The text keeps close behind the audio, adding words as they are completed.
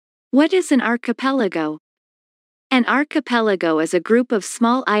What is an archipelago? An archipelago is a group of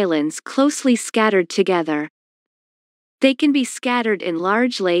small islands closely scattered together. They can be scattered in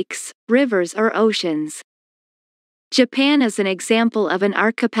large lakes, rivers, or oceans. Japan is an example of an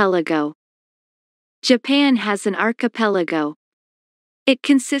archipelago. Japan has an archipelago. It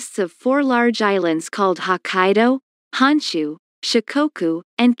consists of 4 large islands called Hokkaido, Honshu, Shikoku,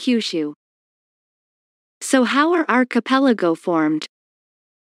 and Kyushu. So how are archipelago formed?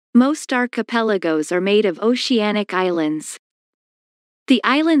 Most archipelagos are made of oceanic islands. The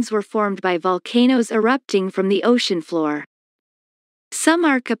islands were formed by volcanoes erupting from the ocean floor. Some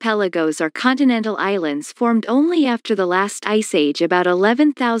archipelagos are continental islands formed only after the last ice age about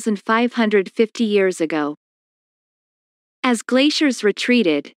 11,550 years ago. As glaciers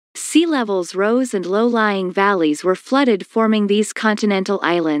retreated, sea levels rose and low-lying valleys were flooded, forming these continental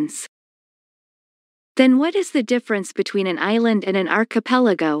islands. Then what is the difference between an island and an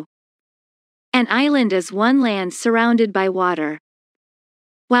archipelago? An island is one land surrounded by water,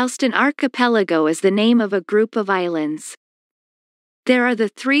 whilst an archipelago is the name of a group of islands. There are the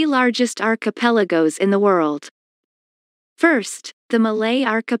 3 largest archipelagos in the world. First, the Malay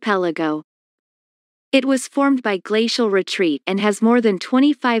Archipelago. It was formed by glacial retreat and has more than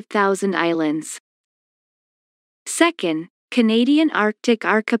 25,000 islands. Second, Canadian Arctic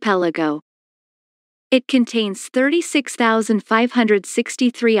Archipelago. It contains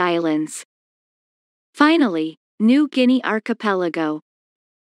 36,563 islands. Finally, New Guinea Archipelago.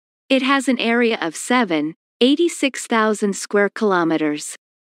 It has an area of 786,000 square kilometers.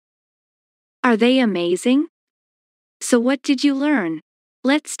 Are they amazing? So what did you learn?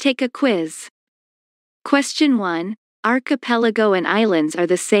 Let's take a quiz. Question 1. Archipelago and islands are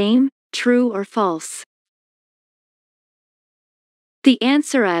the same, true or false? The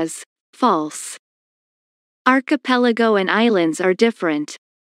answer is false. Archipelago and islands are different.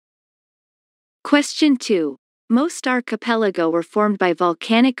 Question 2. Most archipelago were formed by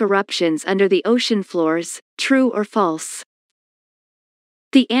volcanic eruptions under the ocean floors, true or false?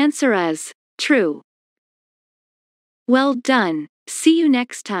 The answer is true. Well done. See you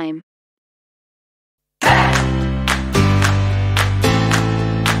next time.